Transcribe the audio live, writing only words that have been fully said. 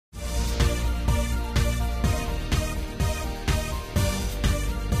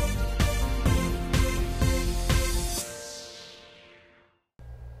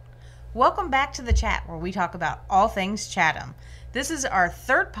Welcome back to The Chat, where we talk about all things Chatham. This is our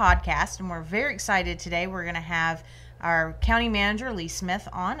third podcast, and we're very excited today. We're going to have our County Manager, Lee Smith,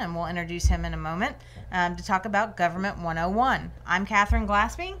 on, and we'll introduce him in a moment to talk about Government 101. I'm Catherine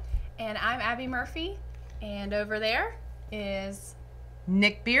Glaspie. And I'm Abby Murphy. And over there is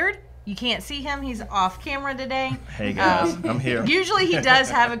Nick Beard. You can't see him. He's off camera today. Hey guys, I'm here. Usually he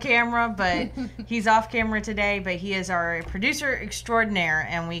does have a camera, but he's off camera today. But he is our producer extraordinaire,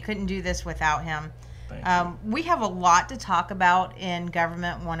 and we couldn't do this without him. We have a lot to talk about in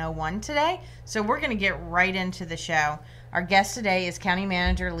Government 101 today, so we're going to get right into the show. Our guest today is County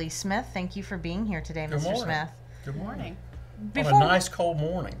Manager Lee Smith. Thank you for being here today, Mr. Smith. Good morning. On a nice cold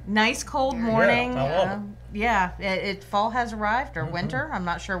morning. Nice cold morning. Yeah, I love it. Fall has arrived, or winter. I'm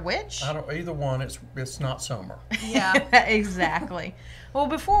not sure which. Either one. It's not summer. Yeah, exactly. Well,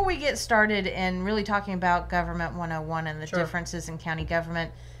 before we get started and really talking about Government 101 and the differences in county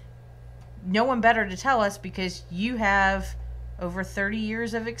government, no one better to tell us, because you have over 30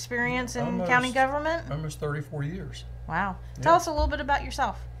 years of experience in county government. Almost 34 years. Wow. Tell us a little bit about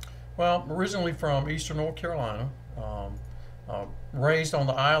yourself. Well, originally from Eastern North Carolina. Raised on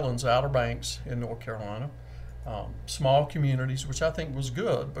the islands, Outer Banks in North Carolina. Small communities, which I think was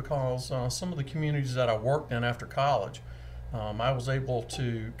good, because some of the communities that I worked in after college, I was able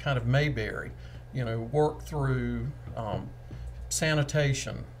to kind of Mayberry, work through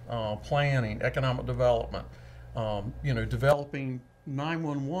sanitation, planning, economic development, developing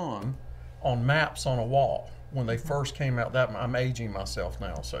 911 on maps on a wall when they first came out. That I'm aging myself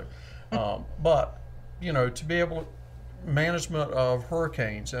now, so but to be able to management of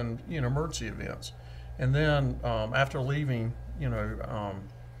hurricanes and emergency events, and then after leaving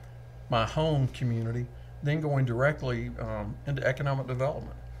my home community, then going directly into economic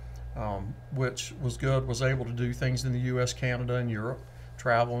development, which was good. Was able to do things in the U.S., Canada, and Europe,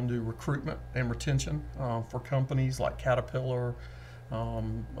 travel and do recruitment and retention for companies like Caterpillar.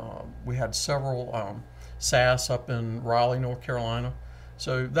 We had several SAS up in Raleigh, North Carolina.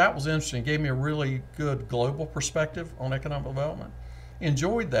 So that was interesting. Gave me a really good global perspective on economic development.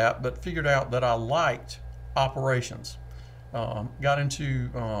 Enjoyed that, but figured out that I liked operations. Got into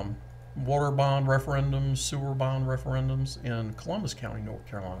water bond referendums, sewer bond referendums in Columbus County, North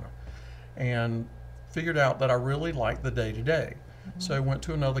Carolina, and figured out that I really liked the day-to-day. So I went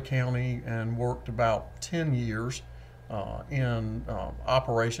to another county and worked about 10 years in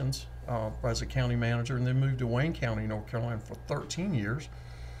operations as a county manager, and then moved to Wayne County, North Carolina for 13 years,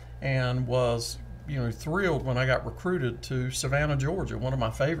 and was thrilled when I got recruited to Savannah, Georgia, one of my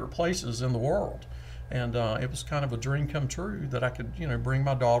favorite places in the world. And it was kind of a dream come true that I could bring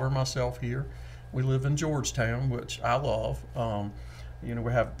my daughter and myself here. We live in Georgetown, which I love.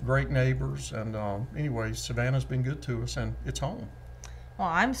 We have great neighbors, and anyway, Savannah's been good to us, and it's home. Well,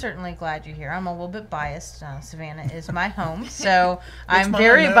 I'm certainly glad you're here. I'm a little bit biased. Savannah is my home, so I'm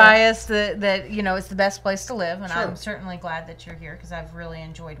very biased that it's the best place to live, and I'm certainly glad that you're here, because I've really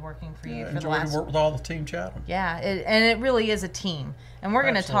enjoyed working for you for the last. Enjoyed to work with all the team Chatham. Yeah, and it really is a team, and we're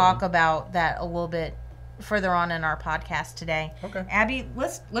going to talk about that a little bit further on in our podcast today. Okay, Abby,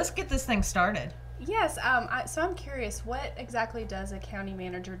 let's get this thing started. Yes, so I'm curious, what exactly does a county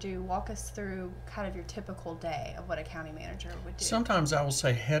manager do? Walk us through kind of your typical day of what a county manager would do. Sometimes I will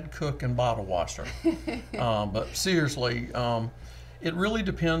say head cook and bottle washer, but seriously, it really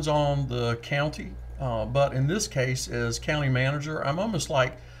depends on the county. But in this case, as county manager, I'm almost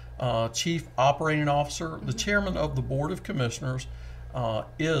like chief operating officer. The chairman of the Board of Commissioners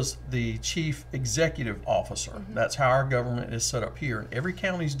is the chief executive officer. That's how our government is set up here. And every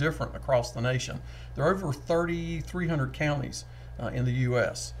county is different across the nation. There are over 3,300 counties in the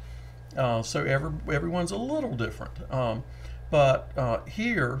U.S. So everyone's a little different. But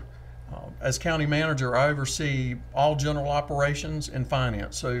here, as county manager, I oversee all general operations and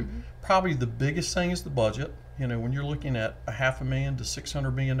finance. So probably the biggest thing is the budget. When you're looking at $500,000 to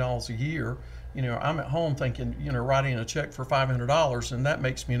 $600 million a year, I'm at home thinking, writing a check for $500, and that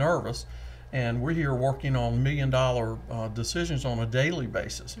makes me nervous. And we're here working on $1 million decisions on a daily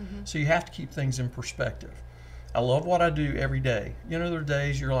basis. So you have to keep things in perspective. I love what I do every day. There are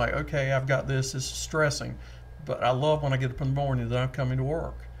days you're like, okay, I've got this is stressing. But I love when I get up in the morning that I'm coming to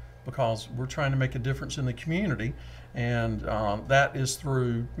work, because we're trying to make a difference in the community. And that is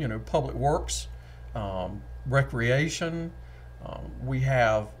through, public works, recreation. We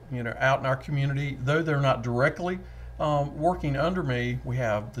have, out in our community, though they're not directly working under me, we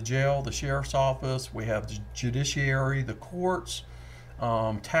have the jail, the sheriff's office, we have the judiciary, the courts,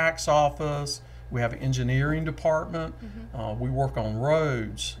 tax office, we have an engineering department, we work on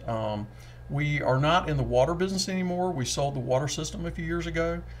roads. We are not in the water business anymore. We sold the water system a few years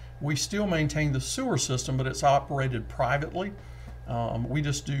ago, We still maintain the sewer system, but it's operated privately. We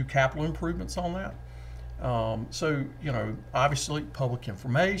just do capital improvements on that. So, you know, obviously public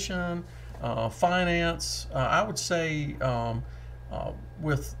information, finance, I would say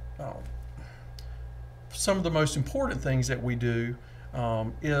with some of the most important things that we do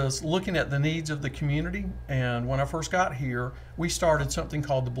is looking at the needs of the community. And when I first got here, we started something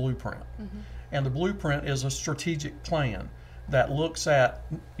called the Blueprint. And the Blueprint is a strategic plan that looks at,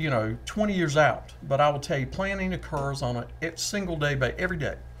 you know, 20 years out. But I will tell you, planning occurs on a single day, every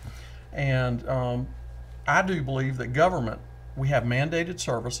day. And I do believe that government, we have mandated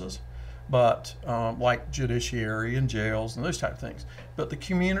services, but like judiciary and jails and those type of things. But the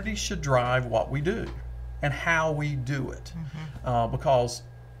community should drive what we do and how we do it. Because,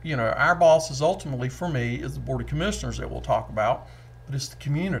 you know, our bosses ultimately, for me, is the Board of Commissioners that we'll talk about, but it's the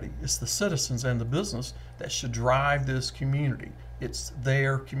community, it's the citizens and the business that should drive this community. It's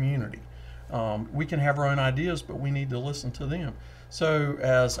their community. We can have our own ideas, but we need to listen to them. So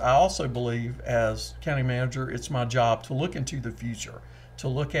as I also believe as county manager, it's my job to look into the future, to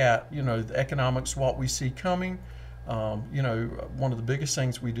look at, you know, the economics, what we see coming. You know, one of the biggest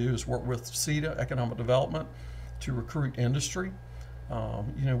things we do is work with CETA, Economic Development, to recruit industry.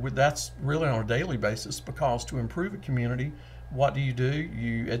 You know, that's really on a daily basis, because to improve a community, what do?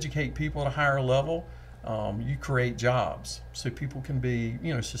 You educate people at a higher level. You create jobs so people can be,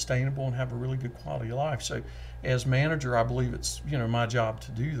 you know, sustainable and have a really good quality of life. So as manager, I believe it's, you know, my job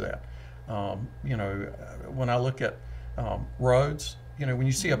to do that. You know, when I look at roads, you know, when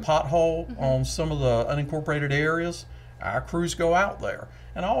you see a pothole on some of the unincorporated areas, our crews go out there.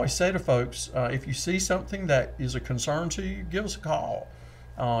 And I always say to folks, if you see something that is a concern to you, give us a call.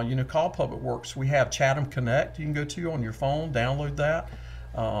 You know, call Public Works. We have Chatham Connect you can go to on your phone, download that.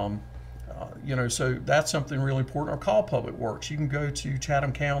 You know, so that's something really important. Or call Public Works. You can go to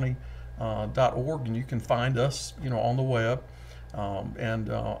chathamcountyga.gov and you can find us, you know, on the web. I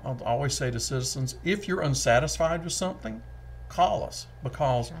always say to citizens, if you're unsatisfied with something, call us,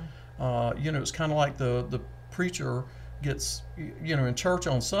 because you know, it's kind of like the preacher gets, you know, in church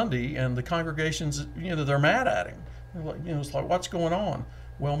on Sunday and the congregations, you know, they're mad at him. They're like, you know, it's like, what's going on?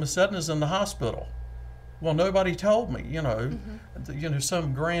 Well, Miss Edna's in the hospital. Well, nobody told me, you know. You know,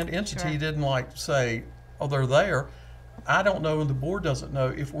 some grand entity didn't like say, oh, they're there. I don't know, and the board doesn't know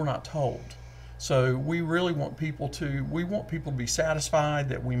if we're not told. So we really want people to, be satisfied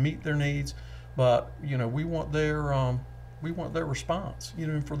that we meet their needs, but, you know, we want their response, you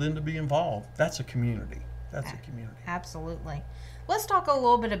know, and for them to be involved. That's a community. That's a community. Absolutely. Let's talk a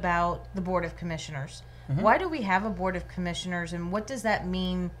little bit about the Board of Commissioners. Why do we have a Board of Commissioners, and what does that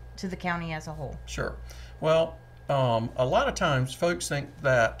mean to the county as a whole? Sure. Well, a lot of times folks think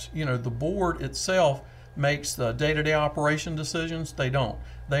that, you know, the board itself makes the day-to-day operation decisions. They don't.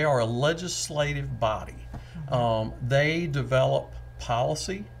 They are a legislative body. They develop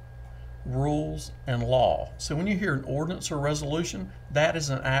policy, rules, and law. So when you hear an ordinance or resolution, that is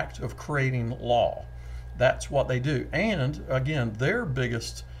an act of creating law. That's what they do. And again, their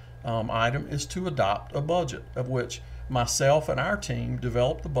biggest item is to adopt a budget, of which myself and our team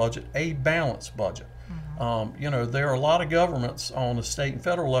developed the budget, a balanced budget. You know, there are a lot of governments on the state and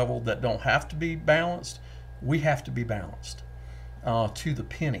federal level that don't have to be balanced. We have to be balanced to the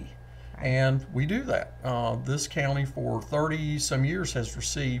penny. And we do that. This county for 30 some years has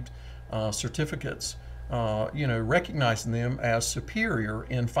received certificates, you know, recognizing them as superior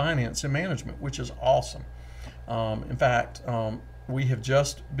in finance and management, which is awesome. In fact, we have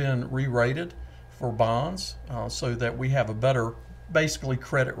just been re-rated for bonds so that we have a better, basically,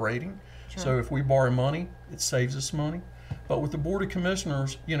 credit rating. So if we borrow money, it saves us money. But with the Board of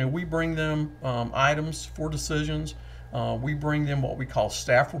Commissioners, you know, we bring them items for decisions. We bring them what we call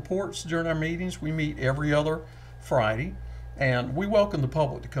staff reports during our meetings. We meet every other Friday, and we welcome the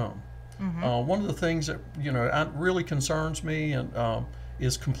public to come. One of the things that, you know, really concerns me and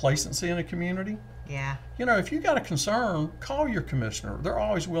is complacency in a community. Yeah. You know, if you got a concern, call your commissioner. They're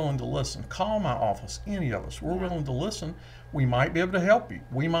always willing to listen. Call my office, any of us. We're willing to listen. We might be able to help you.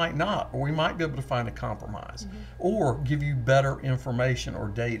 We might not, or we might be able to find a compromise or give you better information or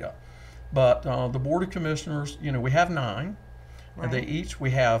data. But the Board of Commissioners, you know, we have 9, and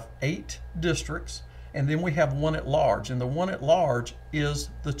we have 8 districts, and then we have one at large, and the one at large is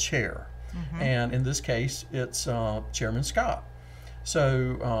the chair. And in this case, it's Chairman Scott.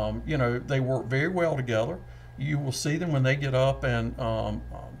 So, you know, they work very well together. You will see them when they get up and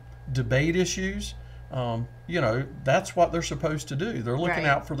debate issues. You know, that's what they're supposed to do. They're looking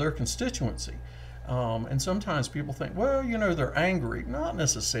out for their constituency. And sometimes people think, well, you know, they're angry. Not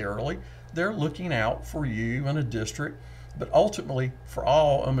necessarily. They're looking out for you in a district But ultimately, for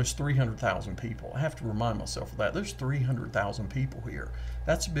almost 300,000 people, I have to remind myself of that. There's 300,000 people here.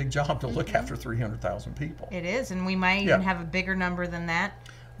 That's a big job to look after 300,000 people. It is, and we might even have a bigger number than that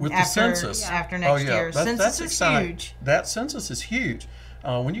with the census after next year. Census is huge. That census is huge.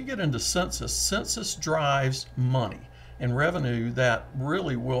 When you get into census drives money and revenue that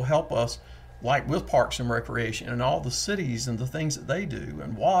really will help us, like with Parks and Recreation and all the cities and the things that they do,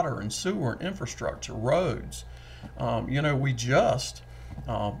 and water and sewer and infrastructure, roads. We just,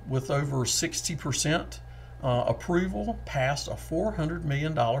 with over 60% approval, passed a $400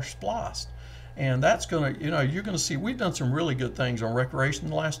 million SPLOST. And that's going to, you're going to see, we've done some really good things on recreation in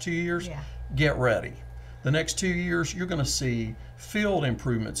the last 2 years. Yeah. Get ready. The next 2 years, you're going to see field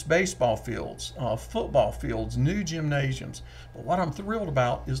improvements, baseball fields, football fields, new gymnasiums. But what I'm thrilled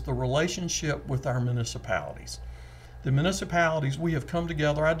about is the relationship with our municipalities. The municipalities, we have come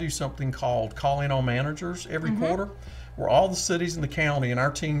together. I do something called Calling on Managers every quarter, where all the cities in the county and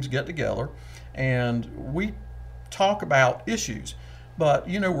our teams get together and we talk about issues. But,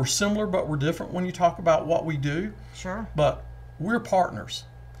 we're similar, but we're different when you talk about what we do. Sure. But we're partners.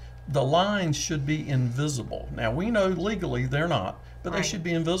 The lines should be invisible. Now, we know legally they're not, but they should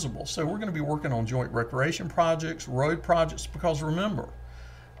be invisible. So we're going to be working on joint recreation projects, road projects, because remember,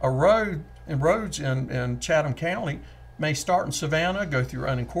 roads in Chatham County may start in Savannah, go through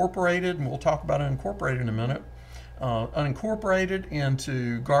unincorporated, and we'll talk about unincorporated in a minute, unincorporated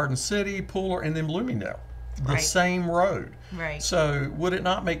into Garden City, Pooler, and then Bloomingdale. The same road. Right. So would it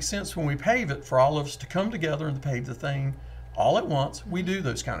not make sense when we pave it for all of us to come together and pave the thing all at once? We do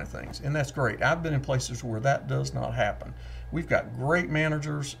those kind of things, and that's great. I've been in places where that does not happen. We've got great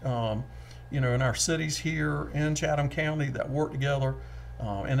managers, in our cities here in Chatham County that work together,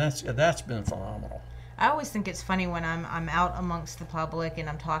 and that's been phenomenal. I always think it's funny when I'm out amongst the public and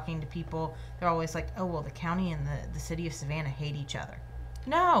I'm talking to people. They're always like, "Oh, well, the county and the city of Savannah hate each other."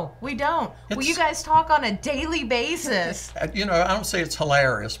 No, we don't. Well, you guys talk on a daily basis. I don't say it's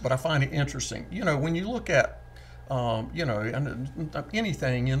hilarious, but I find it interesting. When you look at,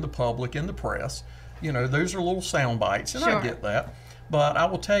 anything in the public, in the press, those are little sound bites, and I get that. But I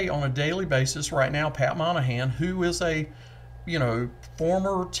will tell you, on a daily basis right now, Pat Monahan, who is a,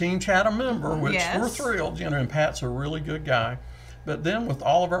 former Team Chatham member, which we're thrilled, and Pat's a really good guy. But then with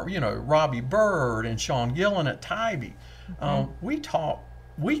all of our, Robbie Bird and Sean Gillen at Tybee, we talk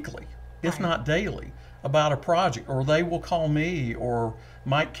weekly, if not daily, about a project, or they will call me or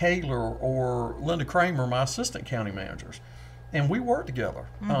Mike Kaler or Linda Kramer, my assistant county managers, and we work together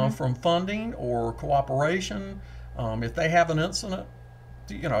from funding or cooperation. If they have an incident,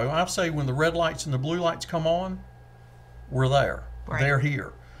 I say when the red lights and the blue lights come on, we're there. They're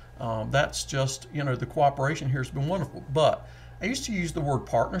here. That's just, the cooperation here has been wonderful. But I used to use the word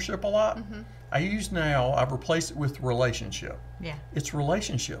partnership a lot. I've replaced it with relationship. Yeah. It's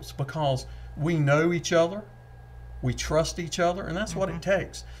relationships, because we know each other, we trust each other, and that's what it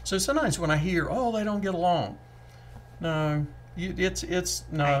takes. So sometimes when I hear, "Oh, they don't get along," no, it's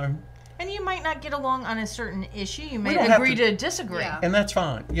no. Right. And you might not get along on a certain issue. You may agree to disagree. Yeah. And that's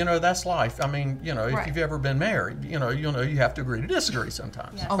fine. That's life. I mean, if you've ever been married, you have to agree to disagree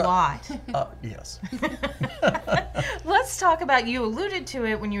sometimes. Yes. A lot. Yes. Let's talk about, you alluded to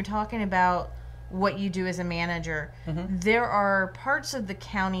it when you were talking about what you do as a manager. There are parts of the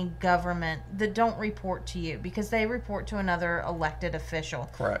county government that don't report to you because they report to another elected official.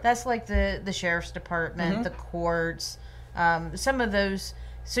 Correct. That's like the sheriff's department, the courts, some of those.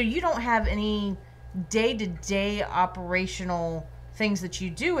 So you don't have any day-to-day operational things that you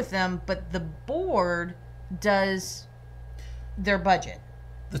do with them, but the board does their budget.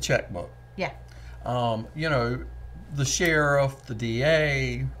 The checkbook. Yeah. The sheriff, the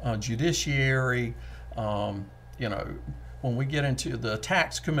DA, judiciary, when we get into the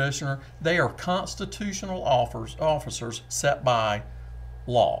tax commissioner, they are constitutional officers set by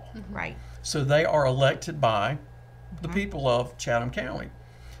law. Right. So they are elected by the people of Chatham County.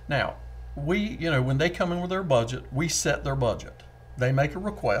 Now, when they come in with their budget, we set their budget. They make a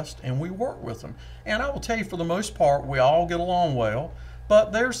request, and we work with them. And I will tell you, for the most part, we all get along well.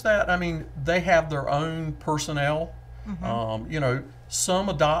 But there's that, they have their own personnel. Some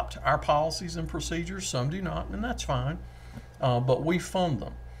adopt our policies and procedures, some do not, and that's fine. But we fund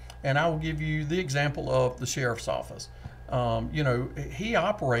them. And I will give you the example of the sheriff's office. He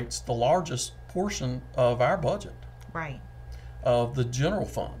operates the largest portion of our budget. Right. Of the general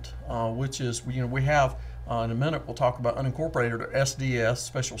fund, which is, we have, in a minute we'll talk about unincorporated, or SDS,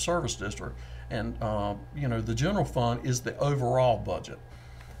 Special Service District, and the general fund is the overall budget.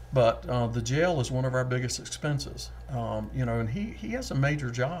 But the jail is one of our biggest expenses, and he has a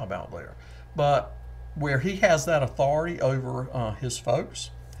major job out there. But where he has that authority over his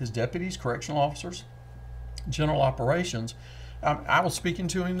folks, his deputies, correctional officers, general operations. I was speaking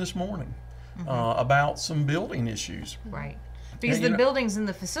to him this morning about some building issues. Right. Because And, the buildings and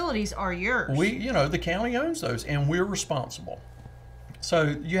the facilities are yours. The county owns those, and we're responsible.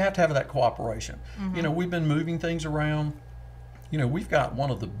 So you have to have that cooperation. We've been moving things around. We've got one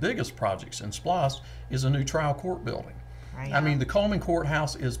of the biggest projects in SPLOST is a new trial court building. Right. I mean, the Coleman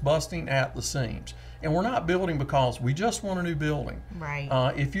Courthouse is busting at the seams. And we're not building because we just want a new building. Right.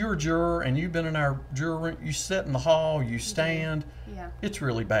 If you're a juror and you've been in our juror room, you sit in the hall, you stand, it's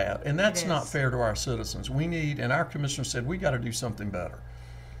really bad. And that's not fair to our citizens. We need, and our commissioner said, we got to do something better.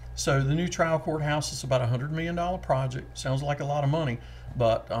 So the new trial courthouse is about a $100 million project. Sounds like a lot of money,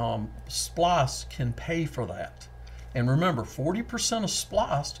 but SPLOST can pay for that. And remember, 40% of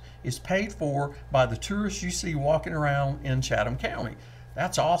SPLOST is paid for by the tourists you see walking around in Chatham County.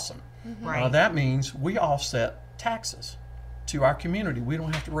 That's awesome. Right. That means we offset taxes to our community. We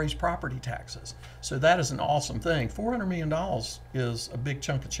don't have to raise property taxes. So that is an awesome thing. $400 million is a big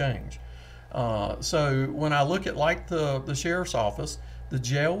chunk of change. So when I look at like the sheriff's office, the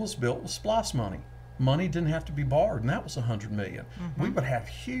jail was built with SPLOST money. Money didn't have to be borrowed, and that was $100 million. We would have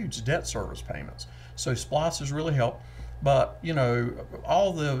huge debt service payments. So SPLOST has really helped. But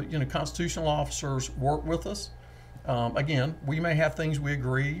all the constitutional officers work with us. Again, we may have things we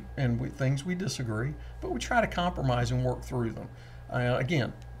agree and things we disagree, but we try to compromise and work through them.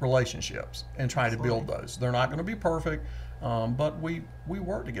 Again, relationships, and try to build those. They're not going to be perfect, but we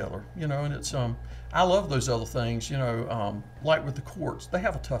work together. And it's I love those other things. Like with the courts, they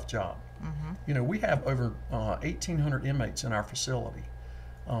have a tough job. We have over 1,800 inmates in our facility.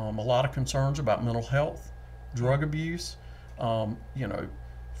 A lot of concerns about mental health, drug abuse,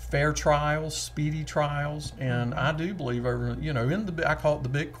 fair trials, speedy trials, and I do believe over, I call it the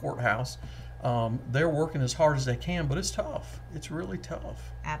big courthouse, they're working as hard as they can, but it's tough. It's really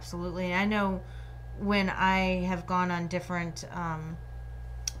tough. Absolutely. I know when I have gone on different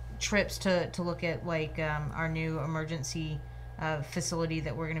trips to look at like our new emergency facility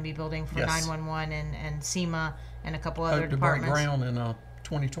that we're going to be building for 911 and SEMA and a couple other departments. To break ground in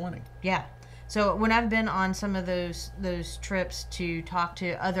 2020. Yeah. So when I've been on some of those trips to talk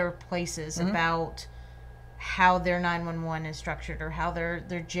to other places about how their 911 is structured or how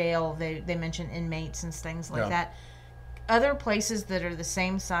their jail, they mention inmates and things like that. Other places that are the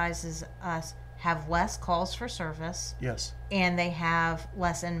same size as us have less calls for service. Yes. And they have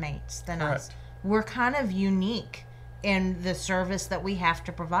less inmates than Correct. us. We're kind of unique in the service that we have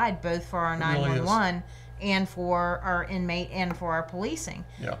to provide, both for our 911 and for our inmate and for our policing.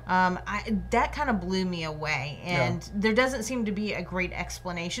 Yeah. That kind of blew me away, and there doesn't seem to be a great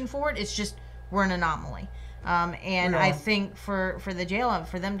explanation for it. It's just we're an anomaly. And I think for the jail,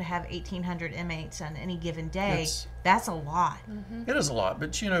 for them to have 1,800 inmates on any given day, that's a lot. It is a lot.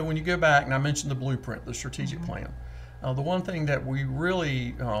 But when you go back, and I mentioned the blueprint, the strategic plan, the one thing that we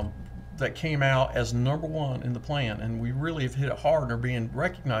really that came out as number one in the plan, and we really have hit it hard and are being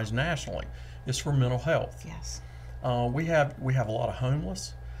recognized nationally, is for mental health. Yes. We have a lot of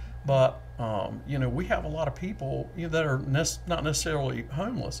homeless, but we have a lot of people that are not necessarily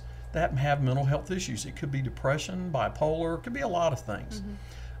homeless that have mental health issues. It could be depression, bipolar, it could be a lot of things.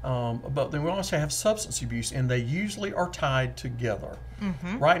 But then we also have substance abuse, and they usually are tied together.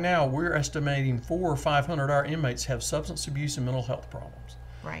 Right now, we're estimating 400 or 500 of our inmates have substance abuse and mental health problems.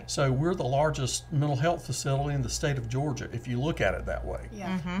 Right. So we're the largest mental health facility in the state of Georgia, if you look at it that way.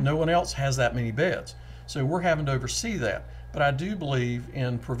 Yeah. No one else has that many beds. So we're having to oversee that. But I do believe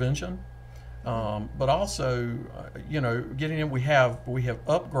in prevention, but also, getting in. We have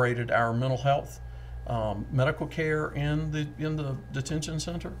upgraded our mental health medical care in the detention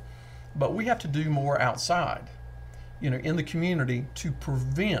center, but we have to do more outside, in the community to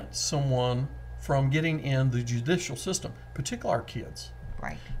prevent someone from getting in the judicial system, particularly our kids.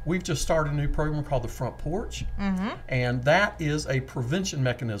 Right. We've just started a new program called the Front Porch, and that is a prevention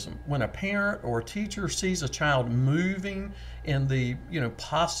mechanism. When a parent or a teacher sees a child moving in the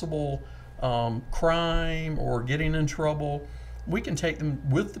possible crime or getting in trouble, we can take them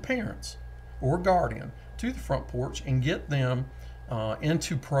with the parents or guardian to the Front Porch and get them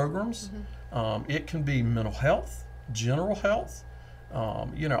into programs. It can be mental health, general health.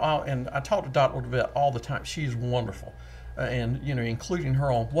 And I talk to Dr. DeVette all the time. She's wonderful. And including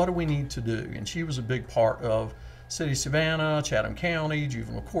her on what do we need to do, and she was a big part of City of Savannah, Chatham County,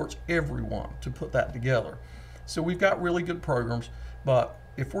 juvenile courts, everyone to put that together. So we've got really good programs, but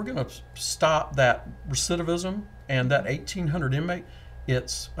if we're going to stop that recidivism and that 1,800 inmate,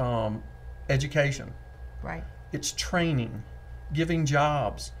 it's education, Right. it's training, giving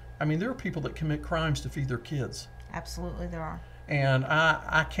jobs. I mean, there are people that commit crimes to feed their kids. Absolutely, there are. And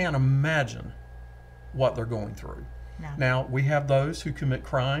I can't imagine what they're going through. No. Now, we have those who commit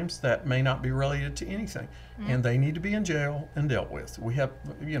crimes that may not be related to anything, and they need to be in jail and dealt with. We have,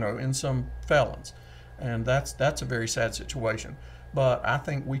 in some felons, and that's a very sad situation. But I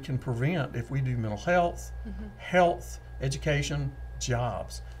think we can prevent if we do mental health, health, education,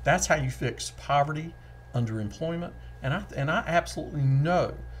 jobs. That's how you fix poverty, underemployment, and I absolutely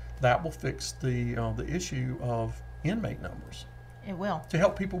know that will fix the issue of inmate numbers. It will. To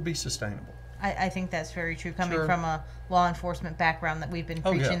help people be sustainable. I think that's very true. Coming Sure. from a law enforcement background, that we've been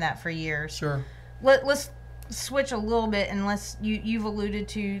preaching that for years. Sure. Let's switch a little bit, unless you've alluded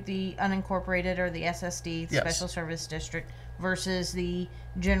to the unincorporated or the SSD, Yes. Special Service District, versus the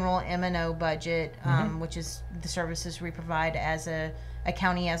general M&O budget, which is the services we provide as a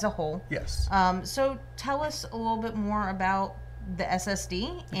county as a whole. Yes. So tell us a little bit more about the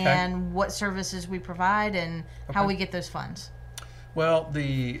SSD and what services we provide and how we get those funds. Well,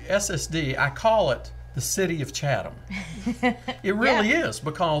 the SSD, I call it the city of Chatham. It really is,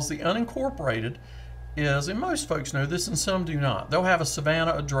 because the unincorporated is, and most folks know this and some do not, they'll have a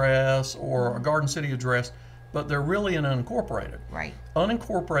Savannah address or a Garden City address, but they're really an unincorporated. Right.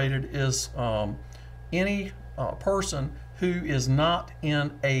 Unincorporated is any person who is not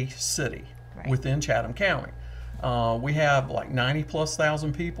in a city within Chatham County. We have like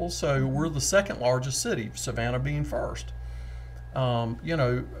 90,000+ people, so we're the second largest city, Savannah being first.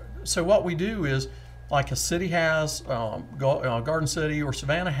 So what we do is, like a city has, Garden City or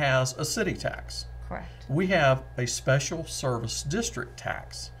Savannah has a city tax. Correct. We have a special service district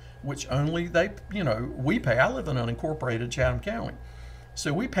tax, which only we pay. I live in unincorporated Chatham County,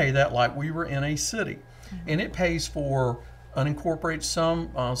 so we pay that like we were in a city, and it pays for unincorporated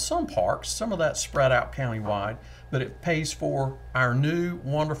some parks. Some of that's spread out countywide, but it pays for our new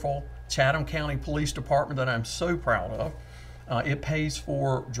wonderful Chatham County Police Department that I'm so proud of. It pays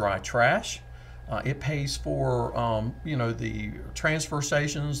for dry trash. It pays for the transfer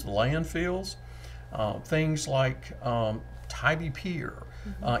stations, the landfills, things like Tybee Pier.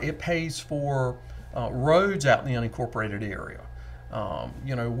 It pays for roads out in the unincorporated area.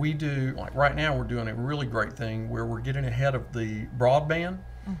 We do, like right now, we're doing a really great thing where we're getting ahead of the broadband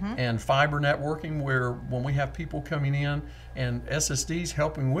and fiber networking, where when we have people coming in, and SSD's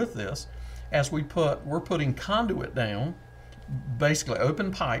helping with this, as we're putting conduit down, basically open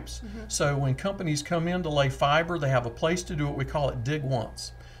pipes, so when companies come in to lay fiber, they have a place to do it. We call it dig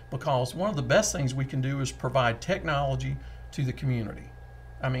once, because one of the best things we can do is provide technology to the community.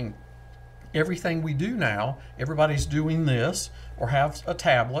 I mean, everything we do now, everybody's doing this or have a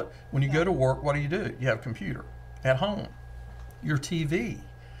tablet. When you go to work, what do? You have a computer at home, your TV,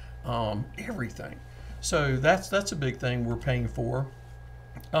 everything. So that's a big thing we're paying for.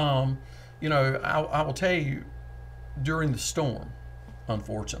 I will tell you, during the storm,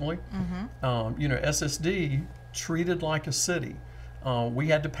 unfortunately, SSD treated like a city. We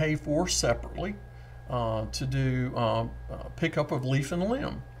had to pay for separately to do pickup of leaf and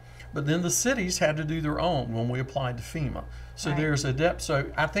limb. But then the cities had to do their own when we applied to FEMA. So there's a depth.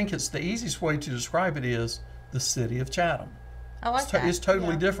 So I think it's the easiest way to describe it is the city of Chatham. I like that. It's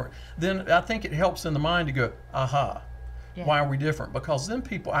totally different. Then I think it helps in the mind to go, aha, why are we different? Because then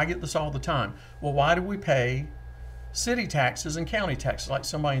I get this all the time. Well, why do we pay city taxes and county taxes like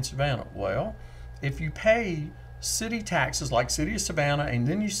somebody in Savannah? Well, if you pay city taxes like City of Savannah and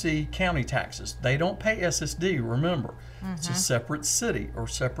then you see county taxes, they don't pay SSD, remember. It's a separate city or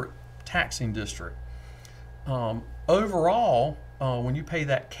separate taxing district. Overall, when you pay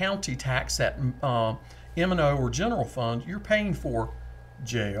that county tax, that M&O or general fund, you're paying for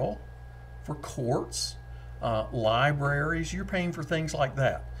jail, for courts, libraries, you're paying for things like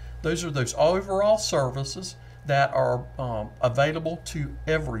that. Those are those overall services that are available to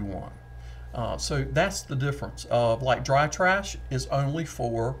everyone. So that's the difference of, like, dry trash is only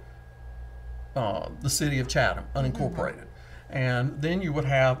for the city of Chatham, unincorporated. And then you would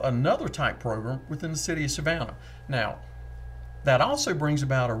have another type program within the city of Savannah. Now, that also brings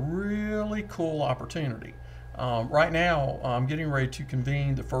about a really cool opportunity. Right now, I'm getting ready to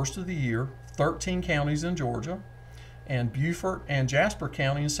convene the first of the year, 13 counties in Georgia, and Beaufort and Jasper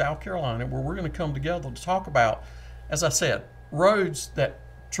County in South Carolina, where we're going to come together to talk about, as I said, roads that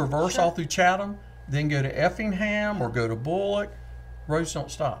traverse all through Chatham, then go to Effingham or go to Bullock. Roads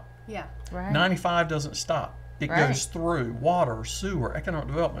don't stop. Yeah. Right. 95 doesn't stop. It goes through water, sewer, economic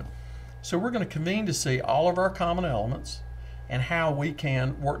development. So we're going to convene to see all of our common elements and how we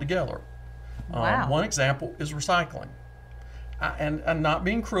can work together. One example is recycling. And not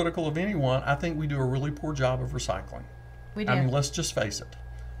being critical of anyone, I think we do a really poor job of recycling. We do. I mean, let's just face it.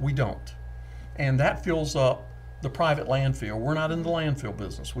 We don't. And that fills up the private landfill. We're not in the landfill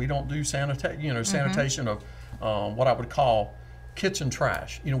business. We don't do sanitation of what I would call kitchen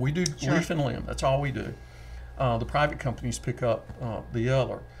trash. We do leaf and limb. That's all we do. The private companies pick up the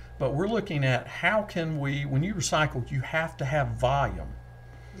other. But we're looking at how can we, when you recycle, you have to have volume.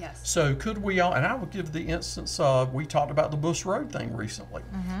 Yes. So could we all, and I would give the instance of, we talked about the Bush Road thing recently.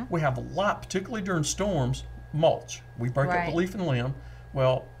 We have a lot, particularly during storms, mulch. We break up the leaf and limb.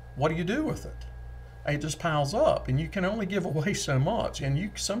 Well, what do you do with it? It just piles up, and you can only give away so much, and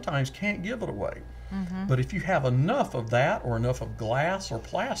you sometimes can't give it away. But if you have enough of that, or enough of glass or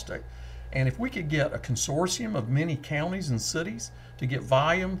plastic, and if we could get a consortium of many counties and cities to get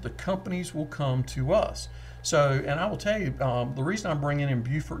volume, the companies will come to us. So, and I will tell you, the reason I'm bringing in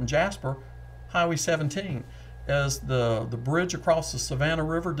Beaufort and Jasper, Highway 17, is the bridge across the Savannah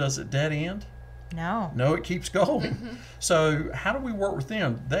River, does it dead end? No. No, it keeps going. So how do we work with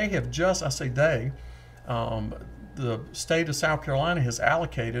them? They have just, I say they, the state of South Carolina has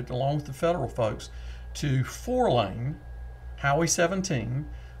allocated, along with the federal folks, to 4-lane Highway 17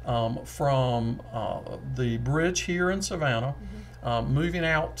 from the bridge here in Savannah, moving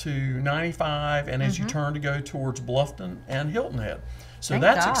out to 95, and as you turn to go towards Bluffton and Hilton Head. So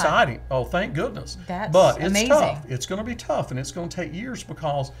that's exciting. Oh, thank goodness. But it's amazing. tough. It's going to be tough, and it's going to take years,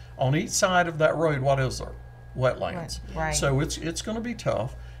 because on each side of that road, what is there? Wetlands. Right. So it's going to be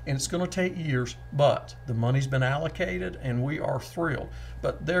tough, and it's going to take years, but the money's been allocated, and we are thrilled.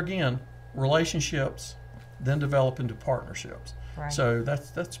 But there again, relationships then develop into partnerships. Right. So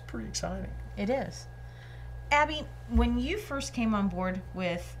that's pretty exciting. It is. Abby, when you first came on board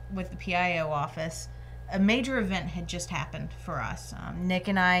with the PIO office, a major event had just happened for us. Nick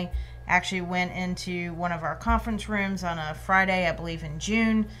and I actually went into one of our conference rooms on a Friday, I believe in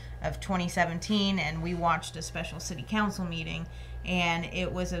June of 2017, and we watched a special city council meeting, and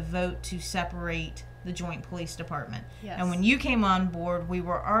it was a vote to separate the joint police department. Yes. And when you came on board, we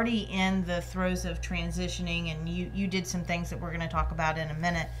were already in the throes of transitioning, and you did some things that we're going to talk about in a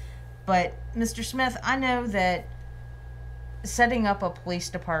minute. But Mr. Smith, I know that setting up a police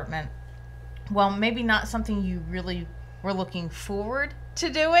department, well, maybe not something you really were looking forward to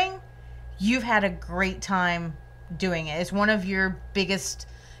doing, you've had a great time doing it. It's one of your biggest,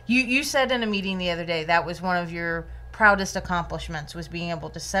 you said in a meeting the other day, that was one of your proudest accomplishments, was being able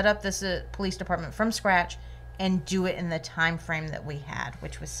to set up this police department from scratch and do it in the time frame that we had,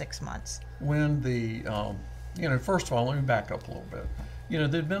 which was 6 months. When the, first of all, let me back up a little bit.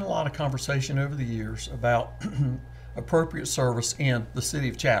 There'd been a lot of conversation over the years about appropriate service in the city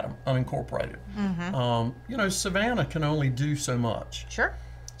of Chatham, unincorporated. Savannah can only do so much. Sure.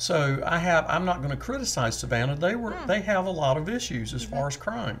 So I'm not going to criticize Savannah. They have a lot of issues as far as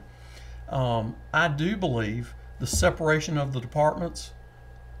crime. I do believe the separation of the departments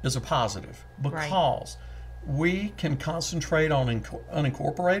is a positive, because we can concentrate on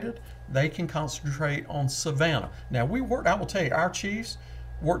unincorporated. They can concentrate on Savannah. Now, I will tell you, our chiefs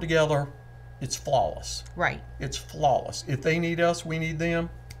work together. It's flawless. Right. It's flawless. If they need us, we need them.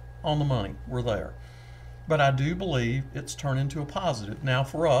 On the money, we're there. But I do believe it's turned into a positive. Now,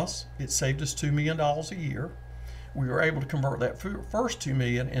 for us, it saved us $2 million a year. We were able to convert that first $2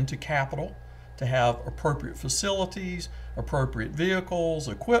 million into capital to have appropriate facilities, appropriate vehicles,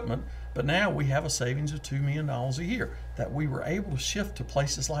 equipment. But now we have a savings of $2 million a year that we were able to shift to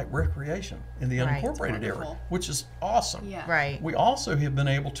places like recreation in the unincorporated area, which is awesome. Yeah. Right. We also have been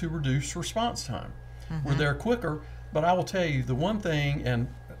able to reduce response time. We're there quicker, but I will tell you the one thing, and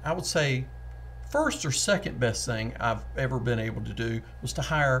I would say first or second best thing I've ever been able to do was to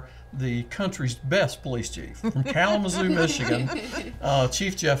hire the country's best police chief from Kalamazoo, Michigan,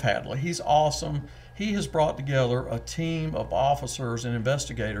 Chief Jeff Hadley. He's awesome. He has brought together a team of officers and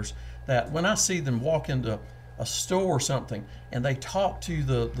investigators that when I see them walk into a store or something and they talk to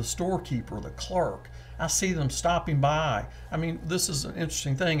the storekeeper, the clerk, I see them stopping by. I mean, this is an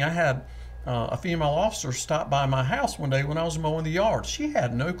interesting thing. I had a female officer stopped by my house one day when I was mowing the yard. She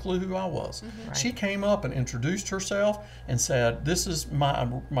had no clue who I was. She came up and introduced herself and said, "This is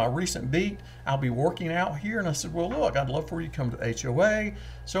my recent beat. I'll be working out here." And I said, "Well, look, I'd love for you to come to HOA,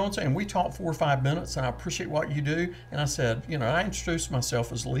 so and so." And we talked 4 or 5 minutes, and I appreciate what you do. And I said, I introduced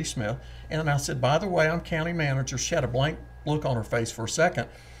myself as Lee Smith. And I said, "By the way, I'm county manager." She had a blank look on her face for a second.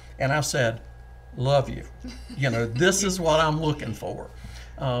 And I said, "Love you. This is what I'm looking for."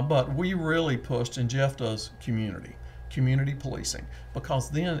 But we really pushed, and Jeff does community policing, because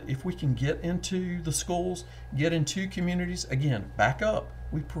then if we can get into the schools, get into communities, again, back up,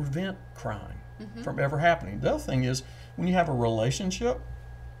 we prevent crime from ever happening. The other thing is, when you have a relationship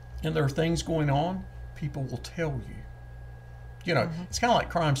and there are things going on, people will tell you. You know, it's kind of like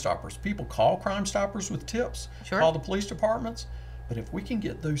Crime Stoppers. People call Crime Stoppers with tips, call the police departments. But if we can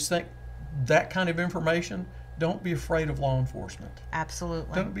get that kind of information, don't be afraid of law enforcement.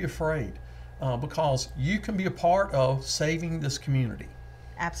 Absolutely. Don't be afraid, because you can be a part of saving this community.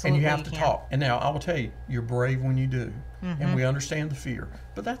 Absolutely. And you have to talk. And now I will tell you, you're brave when you do, and we understand the fear.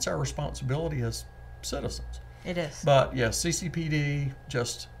 But that's our responsibility as citizens. It is. But yeah, CCPD,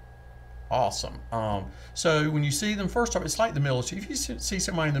 just awesome. So when you see them, first off, it's like the military. If you see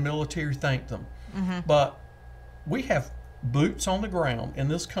somebody in the military, thank them. But we have boots on the ground in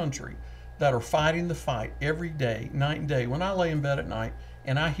this country that are fighting the fight every day, night and day. When I lay in bed at night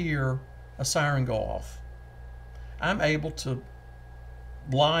and I hear a siren go off, I'm able to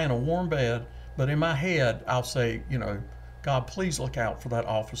lie in a warm bed, but in my head, I'll say, you know, God, please look out for that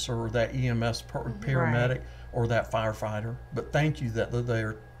officer or that EMS paramedic or that firefighter. But thank you that they're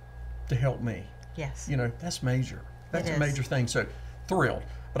there to help me. Yes. You know, that's major. That's a major thing. So thrilled.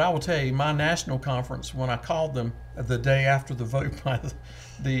 But I will tell you, my national conference, when I called them the day after the vote by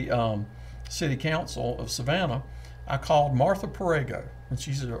the City Council of Savannah, I called Martha Perego, and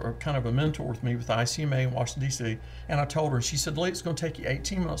she's kind of a mentor with me with the ICMA in Washington, D.C., and I told her, and she said, Lee, it's going to take you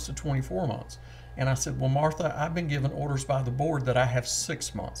 18 months to 24 months. And I said, well, Martha, I've been given orders by the board that I have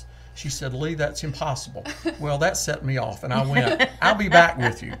 6 months. She said, Lee, that's impossible. Well, that set me off, and I went, I'll be back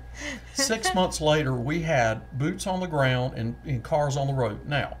with you. 6 months later, we had boots on the ground and cars on the road.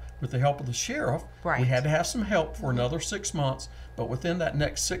 Now, with the help of the sheriff, we had to have some help for another 6 months, but within that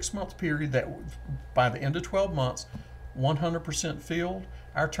next 6 month period, that by the end of 12 months, 100% filled.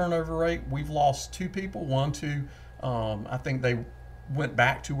 Our turnover rate, we've lost 2 people, one to, I think they went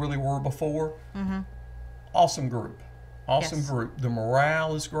back to where they were before. Awesome group. Awesome group. The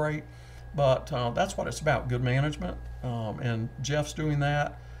morale is great, but that's what it's about, good management. And Jeff's doing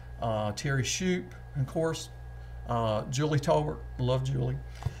that. Terry Shoup, of course. Julie Tolbert, love Julie.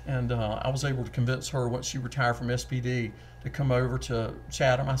 And I was able to convince her once she retired from SPD to come over to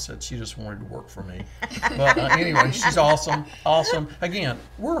Chatham. I said she just wanted to work for me. But anyway, she's awesome. Awesome. Again,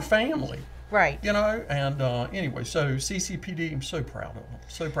 we're a family. Right. You know, and anyway, so CCPD, I'm so proud of them.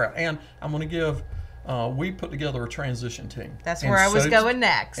 So proud. And I'm going to give, we put together a transition team. That's where I was going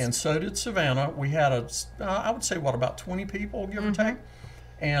next. And so did Savannah. We had I would say, about 20 people, give or take.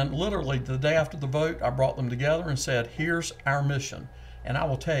 And literally the day after the vote, I brought them together and said, here's our mission. And I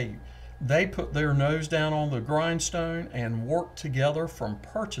will tell you, they put their nose down on the grindstone and worked together from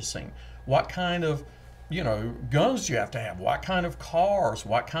purchasing. What kind of, you know, guns do you have to have? What kind of cars?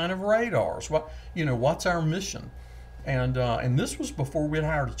 What kind of radars? What's our mission? And this was before we had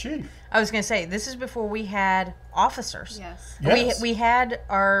hired a chief. I was going to say, this is before we had officers. Yes. We had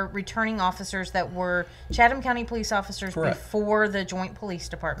our returning officers that were Chatham County police officers before the Joint Police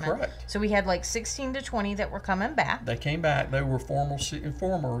Department. Correct. So we had like 16 to 20 that were coming back. They came back. They were former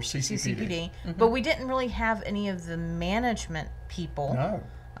CCPD. But we didn't really have any of the management people.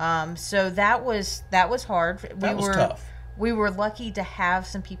 No. So that was hard. That was tough. We were lucky to have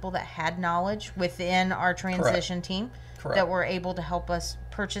some people that had knowledge within our transition team that were able to help us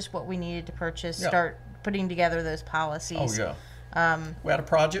purchase what we needed to purchase, start putting together those policies. Oh, yeah. We had a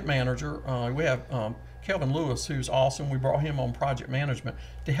project manager. We have Kelvin Lewis, who's awesome. We brought him on project management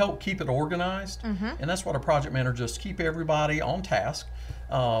to help keep it organized. And that's what a project manager does, keep everybody on task.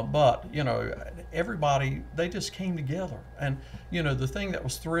 But, you know, everybody, they just came together. And, you know, the thing that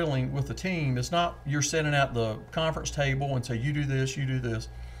was thrilling with the team is not you're sitting at the conference table and say, you do this, you do this.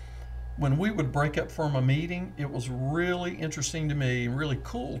 When we would break up from a meeting, it was really interesting to me and really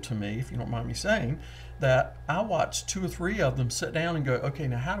cool to me, if you don't mind me saying, that I watched 2 or 3 of them sit down and go, okay,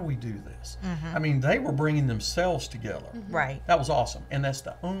 now how do we do this? I mean, they were bringing themselves together. Right. That was awesome. And that's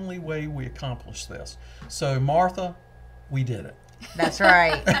the only way we accomplished this. So, Martha, we did it. That's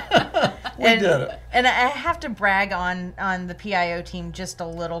right. We did it. And I have to brag on the PIO team just a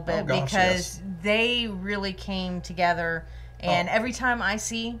little bit because they really came together. And every time I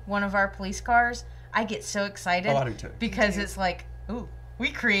see one of our police cars, I get so excited. Oh, I do too. Because it's like, ooh, we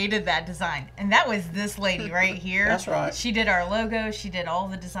created that design. And that was this lady right here. That's right. She did our logo. She did all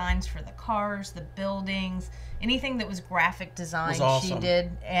the designs for the cars, the buildings, anything that was graphic design, awesome. She did.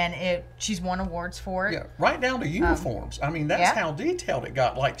 And she's won awards for it. Yeah, right down to uniforms. I mean, that's how detailed it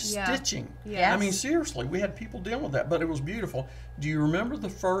got, like stitching. Yes. I mean, seriously, we had people dealing with that, but it was beautiful. Do you remember the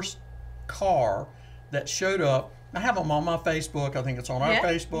first car that showed up? I have them on my Facebook. I think it's on our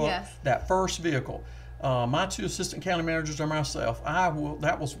Facebook. Yes. That first vehicle. My 2 assistant county managers and myself,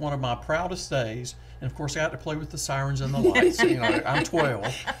 that was one of my proudest days. And of course, I got to play with the sirens and the lights. You know, I'm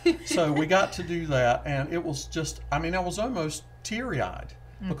 12. So we got to do that. And it was just, I mean, I was almost teary-eyed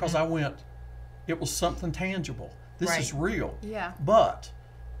because I went, it was something tangible. This is real. Yeah. But,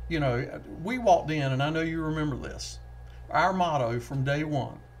 you know, we walked in, and I know you remember this. Our motto from day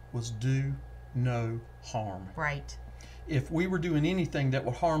one was do no harm. Right. If we were doing anything that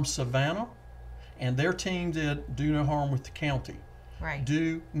would harm Savannah, and their team did do no harm with the county, Right.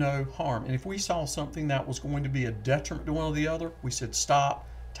 do no harm. And if we saw something that was going to be a detriment to one or the other, we said, stop,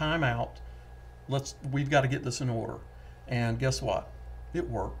 time out, we've got to get this in order. And guess what? It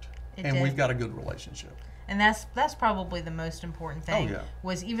worked. And we've got a good relationship. And that's probably the most important thing. Oh, yeah.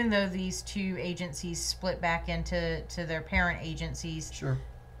 Was even though these two agencies split back into their parent agencies, Sure.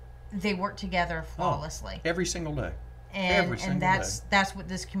 they work together flawlessly. Every single day. And that's what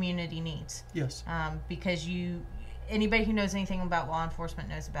this community needs. Yes. Because anybody who knows anything about law enforcement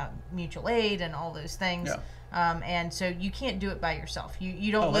knows about mutual aid and all those things. Yeah. And so you can't do it by yourself.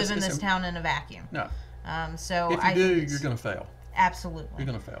 You don't live in this town in a vacuum. No. So if you do, you're going to fail. Absolutely. You're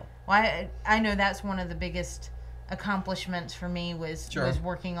going to fail. Well, I know that's one of the biggest accomplishments for me was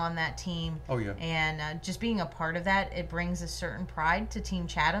working on that team. Oh, yeah. And just being a part of that, it brings a certain pride to Team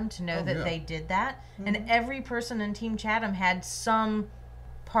Chatham to know that they did that. Mm-hmm. And every person in Team Chatham had some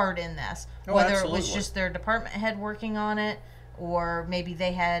part in this, whether it was just their department head working on it, or maybe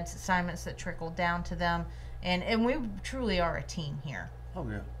they had assignments that trickled down to them. And we truly are a team here. Oh,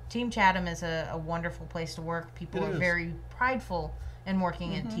 yeah. Team Chatham is a wonderful place to work. People are very prideful in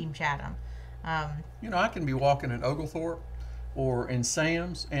working in Team Chatham. You know, I can be walking in Oglethorpe or in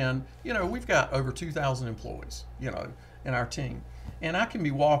Sam's, and, you know, we've got over 2,000 employees, you know, in our team. And I can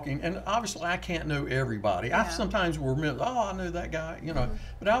be walking, and obviously I can't know everybody. Yeah. I sometimes will remember, I know that guy, you know,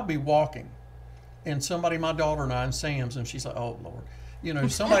 but I'll be walking, and somebody, my daughter and I in Sam's, and she's like, oh, Lord. You know,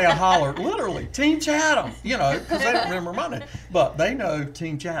 somebody will holler, literally, Team Chatham, you know, because they don't remember my name. But they know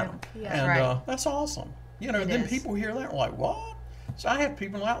Team Chatham. Yeah. And that's awesome. You know, then people hear that and are like, what? So I have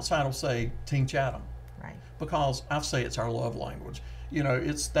people outside will say Team Chatham. Right. Because I say it's our love language. You know,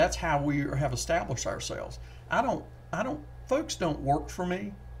 that's how we have established ourselves. Folks don't work for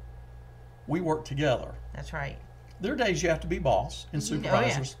me. We work together. That's right. There are days you have to be boss and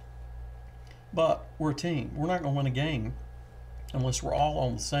supervisors. But we're a team. We're not going to win a game unless we're all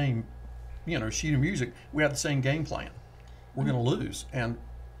on the same, you know, sheet of music. We have the same game plan. We're going to lose, and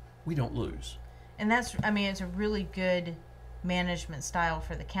we don't lose. And it's a really good management style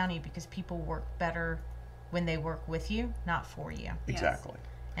for the county because people work better when they work with you, not for you. Exactly.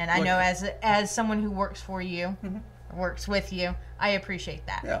 And I know as someone who works for you, works with you, I appreciate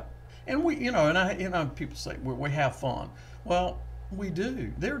that. Yeah. And we, you know, people say we have fun. Well, we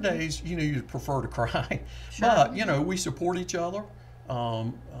do. There are days, you know, you prefer to cry, but, you know, we support each other.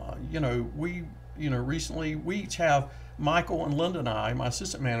 You know, recently we each have, Michael and Linda and I, my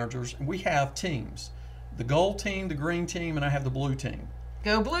assistant managers, we have teams. The gold team, the green team, and I have the blue team.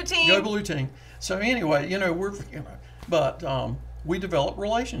 Go blue team. Go blue team. So anyway, you know, but we develop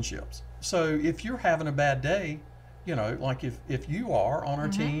relationships. So if you're having a bad day, you know, like if you are on our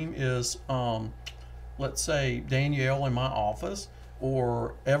team is, let's say Danielle in my office,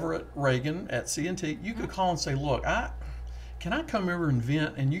 or Everett Reagan at C&T, you could call and say, look, can I come over and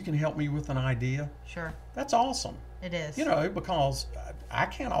vent and you can help me with an idea? Sure. That's awesome. It is. You know, because I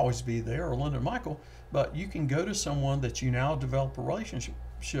can't always be there, or Linda and Michael, but you can go to someone that you now develop a relationship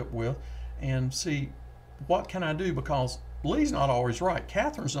with and see, what can I do? Because Lee's not always right.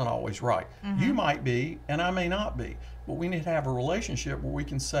 Catherine's not always right. You might be, and I may not be. But we need to have a relationship where we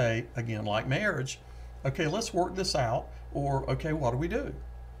can say, again, like marriage, okay, let's work this out. Or, okay, what do we do?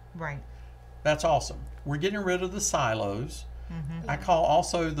 Right. That's awesome. We're getting rid of the silos. I call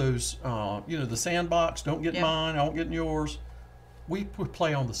also those, you know, the sandbox, don't get mine, I won't get in yours. We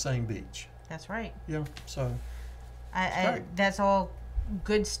play on the same beach. That's right. Yeah, so. That's all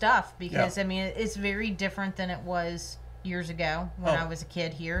good stuff because, I mean, it's very different than it was years ago when I was a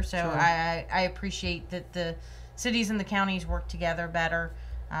kid here. So I appreciate that the cities and the counties work together better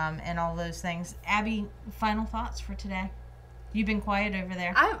and all those things. Abby, final thoughts for today? You've been quiet over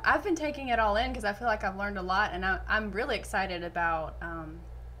there. I've been taking it all in because I feel like I've learned a lot, and I'm really excited about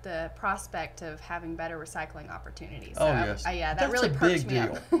the prospect of having better recycling opportunities. So yes. That really perks me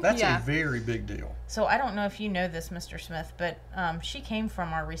up. That's a very big deal. So I don't know if you know this, Mr. Smith, but she came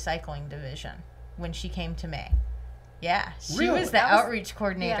from our recycling division when she came to May. Yeah, she was the outreach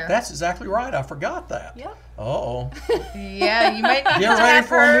coordinator. Yeah. That's exactly right. I forgot that. Yep. Uh-oh. Yeah, you might need Get to ready have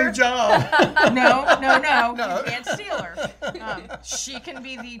for her. a new job. No. You can't steal her. She can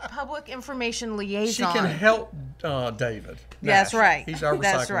be the public information liaison. She can help David. That's right. He's our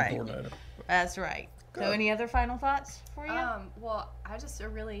recycling coordinator. That's right. So any other final thoughts for you? Well, I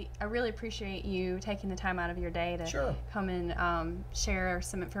really appreciate you taking the time out of your day to come and share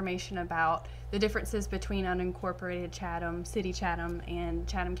some information about the differences between unincorporated Chatham, City Chatham, and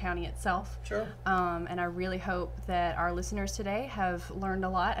Chatham County itself. Sure. And I really hope that our listeners today have learned a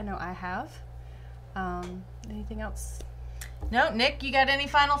lot. I know I have. Anything else? No, Nick, you got any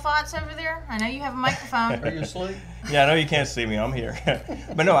final thoughts over there? I know you have a microphone. Are you asleep? Yeah, I know you can't see me. I'm here.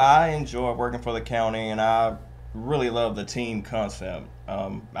 But no, I enjoy working for the county, and I really love the team concept.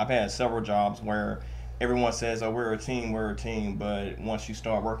 I've had several jobs where everyone says, oh, we're a team, but once you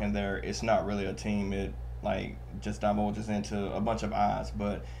start working there, it's not really a team. It just divulges into a bunch of eyes.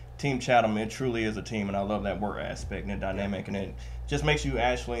 But Team Chatham, it truly is a team, and I love that work aspect and the dynamic, and it just makes you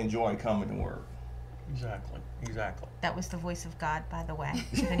actually enjoy coming to work. Exactly. That was the voice of God, by the way.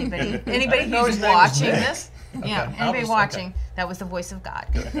 Anybody who's watching this, anybody watching, that was the voice of God.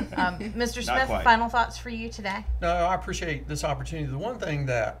 Mr. Smith, final thoughts for you today? No, I appreciate this opportunity. The one thing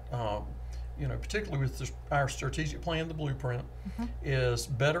that, particularly with our strategic plan, the blueprint, is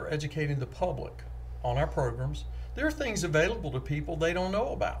better educating the public on our programs. There are things available to people they don't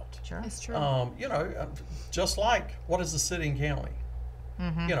know about. Sure. That's true. Just like, what is the city and county?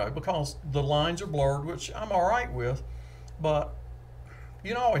 Because the lines are blurred, which I'm all right with, but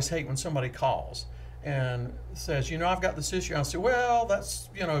you always hate when somebody calls and says, I've got this issue. I say, well, that's,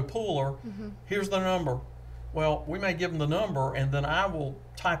 Pooler. Here's the number. Well, we may give them the number, and then I will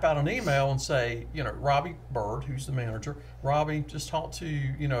type out an email and say, Robbie Bird, who's the manager, Robbie, just talked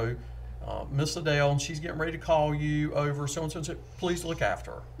to, Miss Adele, and she's getting ready to call you over so-and-so, and so please look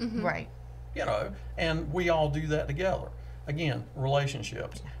after her. Right. And we all do that together. Again,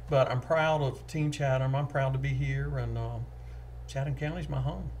 relationships. But I'm proud of Team Chatham. I'm proud to be here, and Chatham County's my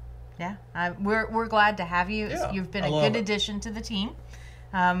home. Yeah, we're glad to have you. Yeah, You've been a good addition to the team.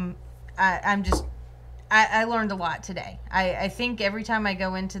 I learned a lot today. I think every time I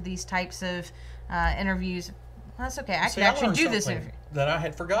go into these types of interviews, that's okay. I can actually do this interview that I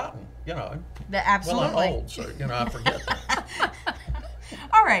had forgotten. Absolutely. Well, I'm old, so I forget that.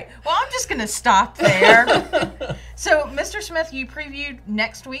 All right. Well, I'm just going to stop there. So, Mr. Smith, you previewed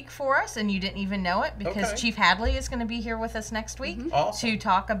next week for us, and you didn't even know it because Chief Hadley is going to be here with us next week to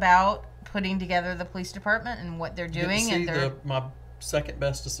talk about putting together the police department and what they're doing. My second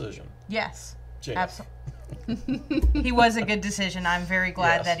best decision. Yes. Jeff. Absolutely. He was a good decision. I'm very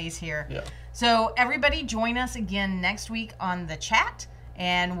glad that he's here. Yeah. So, everybody, join us again next week on the chat,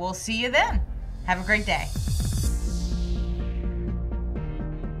 and we'll see you then. Have a great day.